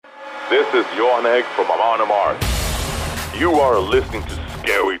This is Johan Hegg from Amon Amarth. You are listening to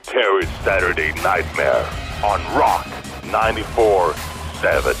Scary Terry's Saturday Nightmare on Rock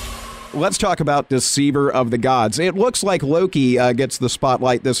 94.7. Let's talk about Deceiver of the Gods. It looks like Loki gets the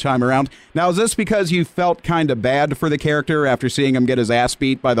spotlight this time around. Now, is this because you felt kind of bad for the character after seeing him get his ass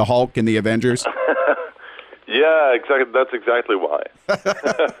beat by the Hulk in the Avengers? Yeah, exactly. That's exactly why.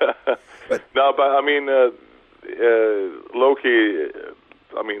 No, but I mean, Loki,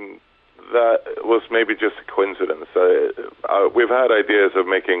 I mean, that was maybe just a coincidence. We've had ideas of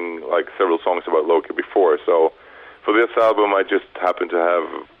making like several songs about Loki before, so for this album I just happened to have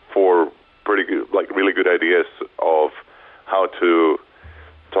 4 pretty good, like really good ideas of how to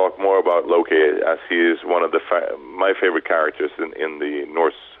talk more about Loki, as he is one of my favorite characters in the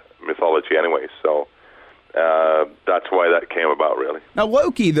Norse mythology anyway, so that's why that came about, really. Now,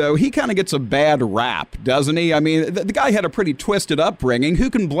 Loki, though, he kind of gets a bad rap, doesn't he? I mean, the guy had a pretty twisted upbringing. Who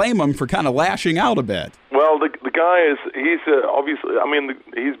can blame him for kind of lashing out a bit? Well, the guy he's obviously, I mean,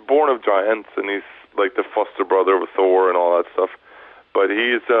 he's born of giants, and he's like the foster brother of Thor and all that stuff. But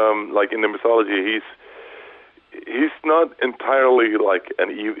he's, like in the mythology, he's not entirely like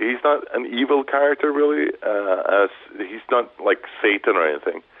he's not an evil character, really, as he's not like Satan or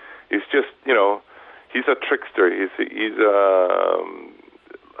anything. He's just, he's a trickster. He's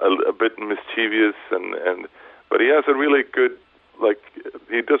a bit mischievous, but he has a really good, like,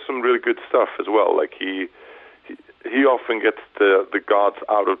 he does some really good stuff as well. Like he often gets the gods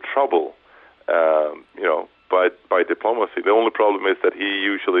out of trouble, by diplomacy. The only problem is that he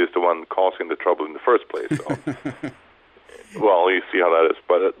usually is the one causing the trouble in the first place. So. Well, you see how that is.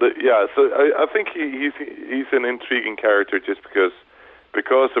 But so I think he's an intriguing character just because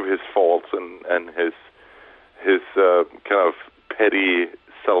of his faults and his kind of petty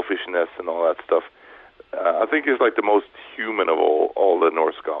selfishness and all that stuff. I think he's like the most human of all the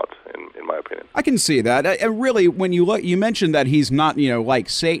Norse gods, in my opinion. I can see that. Really, when you look, you mentioned that he's not, like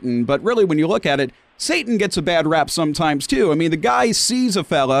Satan, but really when you look at it, Satan gets a bad rap sometimes too. I mean, the guy sees a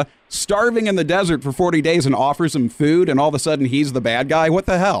fella starving in the desert for 40 days and offers him food, and all of a sudden he's the bad guy. What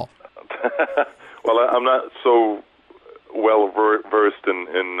the hell? Well, I'm not so well versed in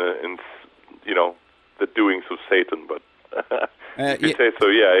the doings of Satan, but if you say so,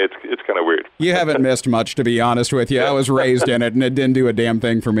 yeah, it's kind of weird. You haven't missed much, to be honest with you. Yeah. I was raised in it, and it didn't do a damn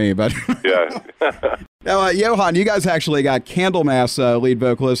thing for me. But yeah. Now, Johan, you guys actually got Candlemass lead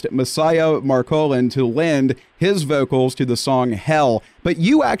vocalist Messiah Marcolin to lend his vocals to the song Hell, but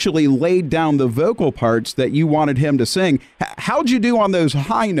you actually laid down the vocal parts that you wanted him to sing. How'd you do on those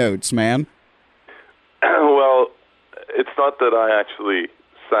high notes, man? Well, it's not that I actually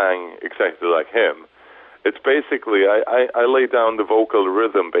sang exactly like him. It's basically, I laid down the vocal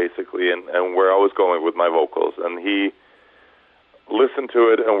rhythm, basically, and where I was going with my vocals, and he listened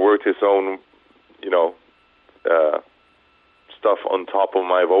to it and worked his own stuff on top of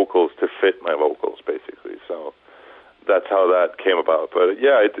my vocals to fit my vocals, basically. So that's how that came about. But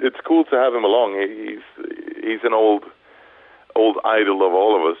yeah, it's cool to have him along. He's an old idol of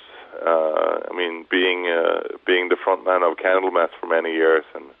all of us. I mean, being the frontman of Candlemass for many years,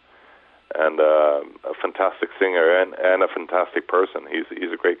 and a fantastic singer and a fantastic person.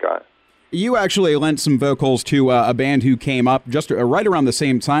 He's a great guy. You actually lent some vocals to a band who came up just right around the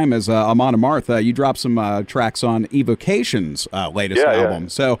same time as Amon Amarth. You dropped some tracks on Evocation's latest album. Yeah.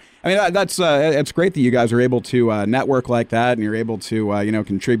 So, I mean, it's great that you guys are able to network like that, and you're able to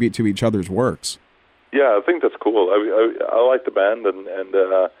contribute to each other's works. Yeah, I think that's cool. I like the band, and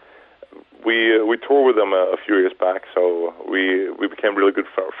we toured with them a few years back, so we became really good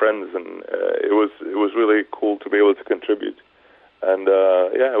friends, and it was really cool to be able to contribute. And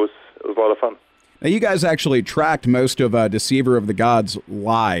it was a lot of fun. Now, you guys actually tracked most of Deceiver of the Gods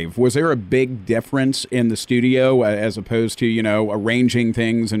live. Was there a big difference in the studio as opposed to, arranging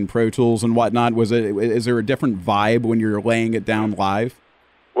things in Pro Tools and whatnot? Is there a different vibe when you're laying it down live?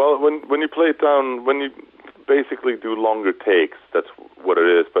 Well, when you play it down, when you basically do longer takes, that's what it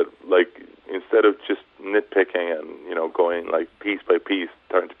is. But like, instead of just nitpicking and, going like piece by piece,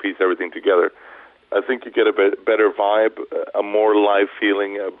 trying to piece everything together, I think you get a better vibe, a more live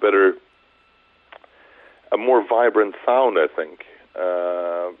feeling, a more vibrant sound. I think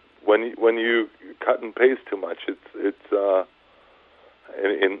when you cut and paste too much, it's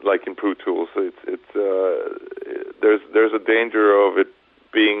in Pro Tools, there's a danger of it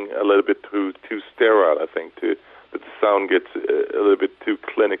being a little bit too sterile. I think that the sound gets a little bit too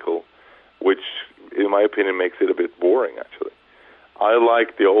clinical, which, in my opinion, makes it a bit boring. Actually, I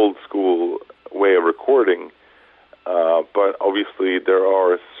like the old school way of recording, but obviously there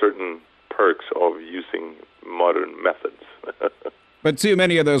are certain perks of using modern methods. But too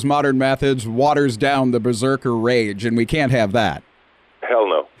many of those modern methods waters down the berserker rage, and we can't have that. Hell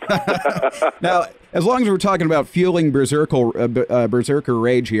no. Now, as long as we're talking about fueling berserker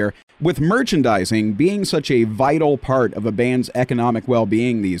rage here, with merchandising being such a vital part of a band's economic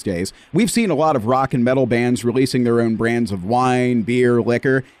well-being these days, we've seen a lot of rock and metal bands releasing their own brands of wine, beer,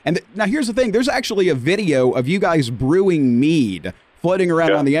 liquor. And now here's the thing. There's actually a video of you guys brewing mead floating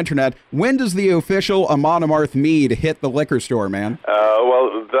around on the internet. When does the official Amon Amarth mead hit the liquor store, man?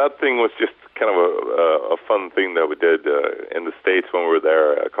 Well, that thing was just kind of a fun thing that we did in the States when we were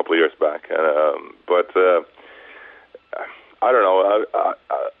there a couple of years back. But I don't know.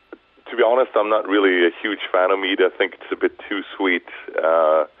 To be honest, I'm not really a huge fan of mead. I think it's a bit too sweet.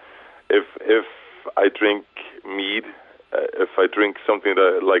 If I drink mead, if I drink something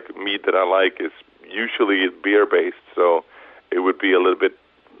that like mead that I like, is usually beer-based, so it would be a little bit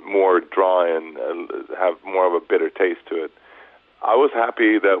more dry and have more of a bitter taste to it. I was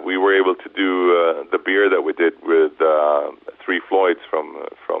happy that we were able to do the beer that we did with Three Floyds from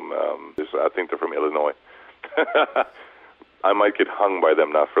I think they're from Illinois. I might get hung by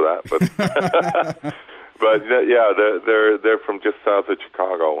them now for that, but but yeah, they're from just south of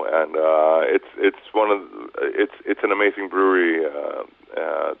Chicago, and it's an amazing brewery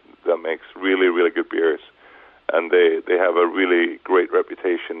that makes really, really good beers, and they have a really great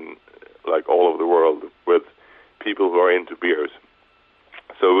reputation, like all over the world, with people who are into beers.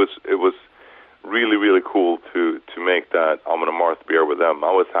 So it was really, really cool to make that Amon Amarth beer with them.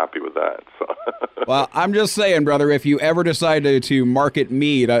 I was happy with that. So. Well, I'm just saying, brother, if you ever decided to market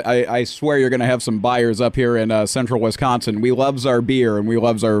mead, I swear you're going to have some buyers up here in central Wisconsin. We loves our beer, and we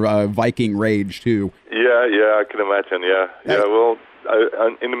loves our Viking Rage, too. Yeah, I can imagine, yeah. Well,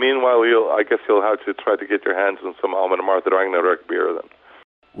 in the meanwhile, I guess you'll have to try to get your hands on some Amon Amarth Ragnarök beer then.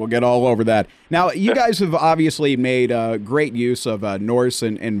 We'll get all over that. Now, you guys have obviously made great use of Norse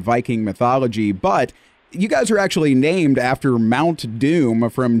and Viking mythology, but you guys are actually named after Mount Doom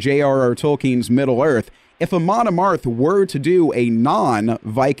from J.R.R. Tolkien's Middle-earth. If Amon Amarth were to do a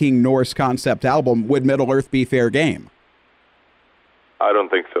non-Viking Norse concept album, would Middle-earth be fair game? I don't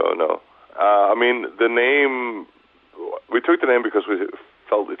think so, no. I mean, the name, we took the name because we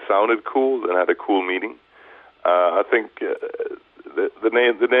felt it sounded cool and had a cool meaning. I think...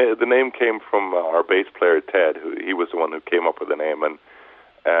 The name came from our bass player Ted, he was the one who came up with the name, and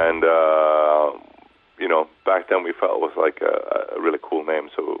you know, back then we felt it was like a really cool name,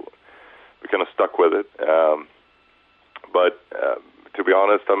 so we kind of stuck with it. But to be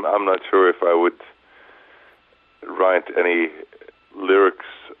honest, I'm not sure if I would write any lyrics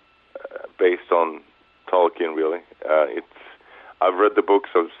based on Tolkien. Really, I've read the books,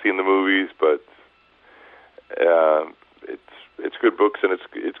 I've seen the movies, but it's good books and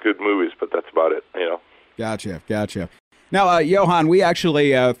it's good movies, but that's about it, you know. Gotcha. Now, Johan, we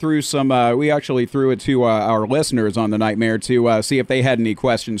actually threw it to our listeners on the Nightmare to see if they had any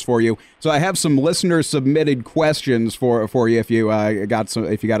questions for you. So I have some listener submitted questions for you if you got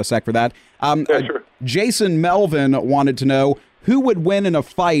a sec for that. Yeah, sure. Jason Melvin wanted to know who would win in a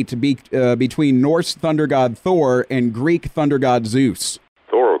fight between Norse thunder god Thor and Greek thunder god Zeus.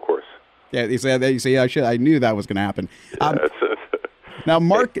 Thor, of course. Yeah, you see, I knew that was going to happen. Now,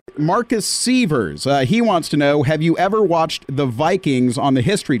 Marcus Sievers, he wants to know, have you ever watched The Vikings on the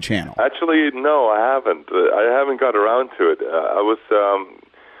History Channel? Actually, no, I haven't. I haven't got around to it. I was,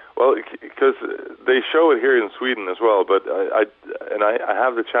 well, because they show it here in Sweden as well, but I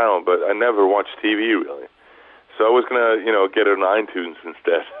have the channel, but I never watch TV, really. So I was going to, get it on iTunes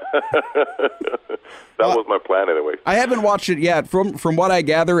instead. That was my plan anyway. I haven't watched it yet. From what I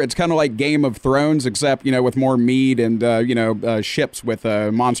gather, it's kind of like Game of Thrones, except, with more mead and, ships with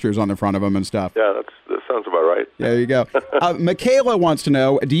monsters on the front of them and stuff. Yeah, that sounds about right. There you go. Michaela wants to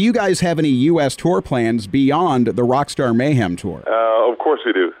know, do you guys have any U.S. tour plans beyond the Rockstar Mayhem tour? Of course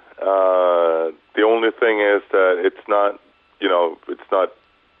we do. The only thing is that it's not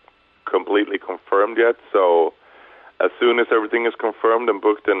completely confirmed yet, so as soon as everything is confirmed and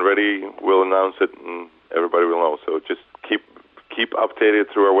booked and ready, we'll announce it and everybody will know. So just keep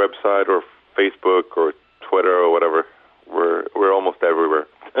updated through our website or Facebook or Twitter or whatever. We're almost everywhere.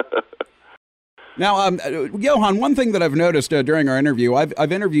 Now, Johan, one thing that I've noticed during our interview,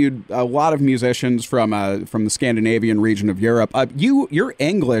 I've interviewed a lot of musicians from the Scandinavian region of Europe. Your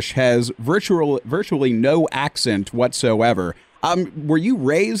English has virtually no accent whatsoever. Were you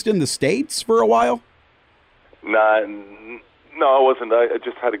raised in the States for a while? No, I wasn't. I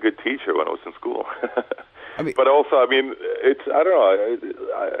just had a good teacher when I was in school. But also, I don't know.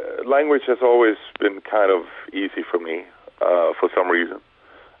 Language has always been kind of easy for me for some reason.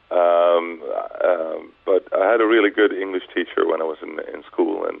 But I had a really good English teacher when I was in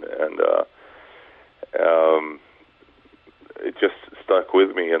school, and it just stuck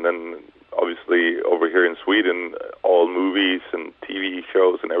with me. And then obviously over here in Sweden, all movies and TV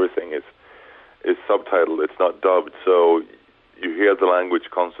shows and everything is subtitled. It's not dubbed, so you hear the language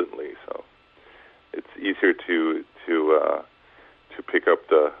constantly. So it's easier to pick up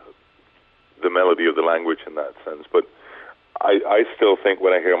the melody of the language in that sense. But I still think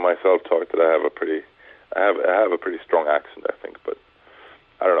when I hear myself talk that I have a pretty strong accent, I think, but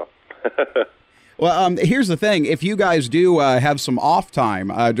I don't know. Well, here's the thing. If you guys do have some off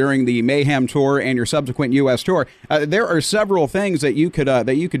time during the Mayhem tour and your subsequent U.S. tour, there are several things that you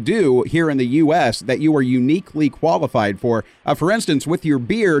could do here in the U.S. that you are uniquely qualified for. For instance, with your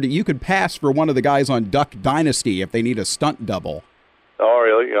beard, you could pass for one of the guys on Duck Dynasty if they need a stunt double. Oh,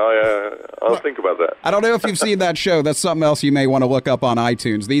 really? Oh, yeah. I'll think about that. I don't know if you've seen that show. That's something else you may want to look up on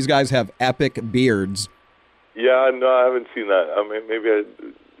iTunes. These guys have epic beards. Yeah, no, I haven't seen that. I mean,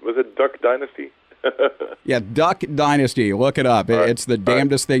 was it Duck Dynasty? Yeah, Duck Dynasty. Look it up. It's the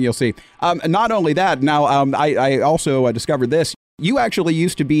damnedest thing you'll see. Not only that, now I also discovered this. You actually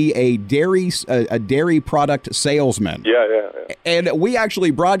used to be a dairy product salesman. Yeah. And we actually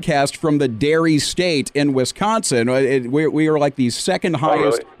broadcast from the dairy state in Wisconsin. We are like the second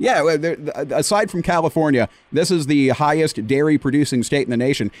highest. Oh, really? Yeah, aside from California, this is the highest dairy producing state in the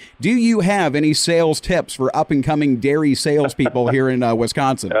nation. Do you have any sales tips for up and coming dairy salespeople here in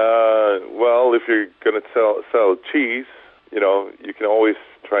Wisconsin? Well, if you're going to sell cheese, you can always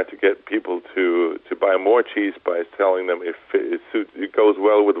try to get people to buy more cheese by telling them if it goes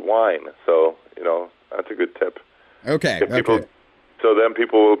well with wine. So, that's a good tip. Okay. So then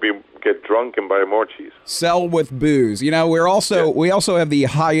people will get drunk and buy more cheese. Sell with booze. We also have the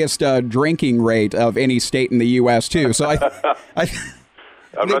highest drinking rate of any state in the U.S. too. So I'm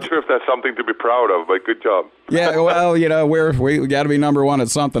not sure if that's something to be proud of, but good job. Yeah, well, we got to be number one at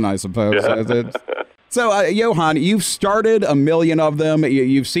something, I suppose. Yeah. So, Johan, you've started a million of them.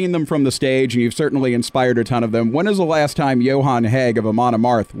 You've seen them from the stage, and you've certainly inspired a ton of them. When is the last time Johan Hegg of Amon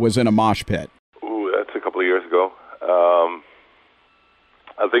Amarth was in a mosh pit? Ooh, that's a couple of years ago.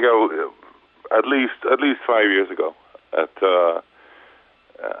 I think at least 5 years ago at the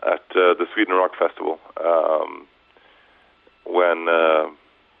Sweden Rock Festival when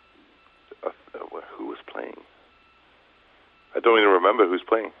who was playing? I don't even remember who's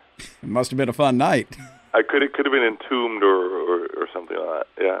playing. It must have been a fun night. It could have been Entombed or something like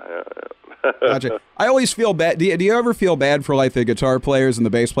that. Yeah. Gotcha. I always feel bad. Do you ever feel bad for like the guitar players and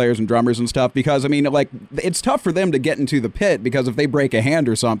the bass players and drummers and stuff? Because I mean, like, it's tough for them to get into the pit because if they break a hand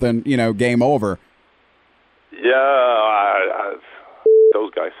or something, game over. Yeah,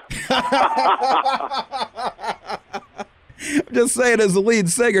 those guys. I'm just saying, as the lead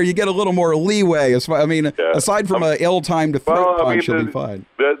singer, you get a little more leeway. Aside from an ill-timed throat punch, you'll be fine.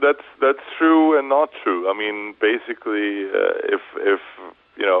 That's true and not true. I mean, basically, if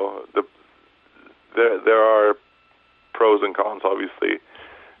there are pros and cons, obviously.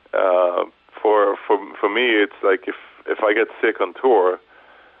 For me, it's like if I get sick on tour,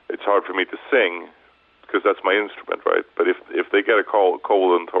 it's hard for me to sing because that's my instrument, right? But if they get a cold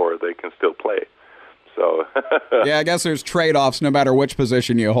on tour, they can still play. So yeah, I guess there's trade-offs no matter which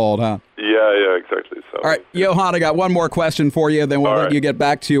position you hold, huh? Yeah, exactly. So, all right, Johan, I got one more question for you, then we'll let you get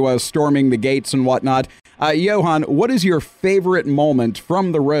back to storming the gates and whatnot. Johan, what is your favorite moment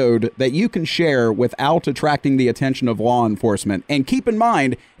from the road that you can share without attracting the attention of law enforcement? And keep in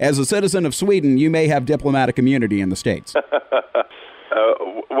mind, as a citizen of Sweden, you may have diplomatic immunity in the States.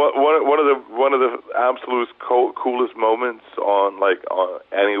 One of the absolute coolest moments on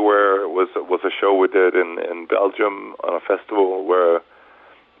anywhere was a show we did in Belgium on a festival where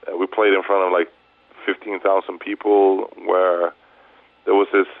we played in front of 15,000 people. Where there was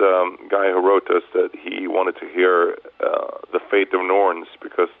this guy who wrote us that he wanted to hear "The Fate of Norns"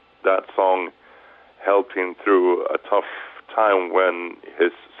 because that song helped him through a tough time when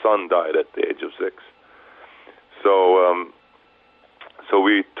his son died at the age of 6. So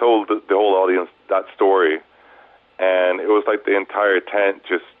we told the whole audience that story, and it was like the entire tent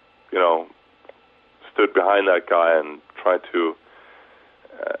just, stood behind that guy and tried to,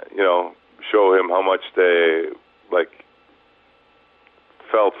 show him how much they,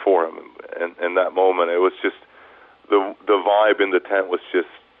 felt for him. And in that moment, it was just, the vibe in the tent was just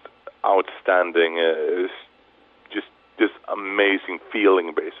outstanding. It was just this amazing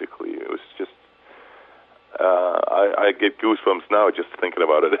feeling, basically. It was just, I get goosebumps now just thinking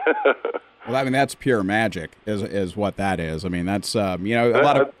about it. Well, I mean, that's pure magic, is what that is. I mean, that's a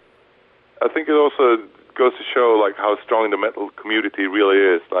lot of. I think it also goes to show like how strong the metal community really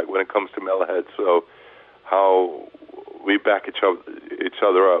is, like when it comes to metalheads. So how we back each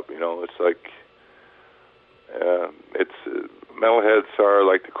other up. You know, it's like metalheads are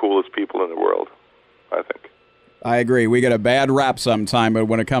like the coolest people in the world, I think. I agree. We get a bad rap sometime, but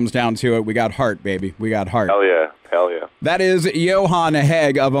when it comes down to it, we got heart, baby. We got heart. Hell yeah. Hell yeah. That is Johan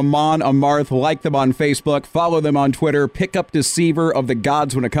Hegg of Amon Amarth. Like them on Facebook. Follow them on Twitter. Pick up Deceiver of the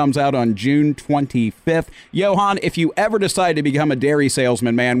Gods when it comes out on June 25th. Johan, if you ever decide to become a dairy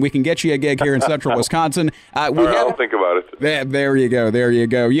salesman, man, we can get you a gig here in central Wisconsin. All right, I'll think about it. There you go. There you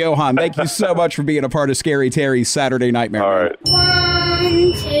go. Johan, thank you so much for being a part of Scary Terry's Saturday Nightmare. All right.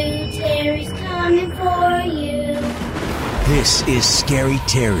 1, 2, Terry's coming for you. This is Scary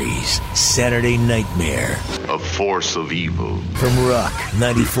Terry's Saturday Nightmare. A force of evil. From Rock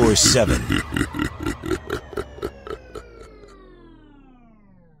 94.7.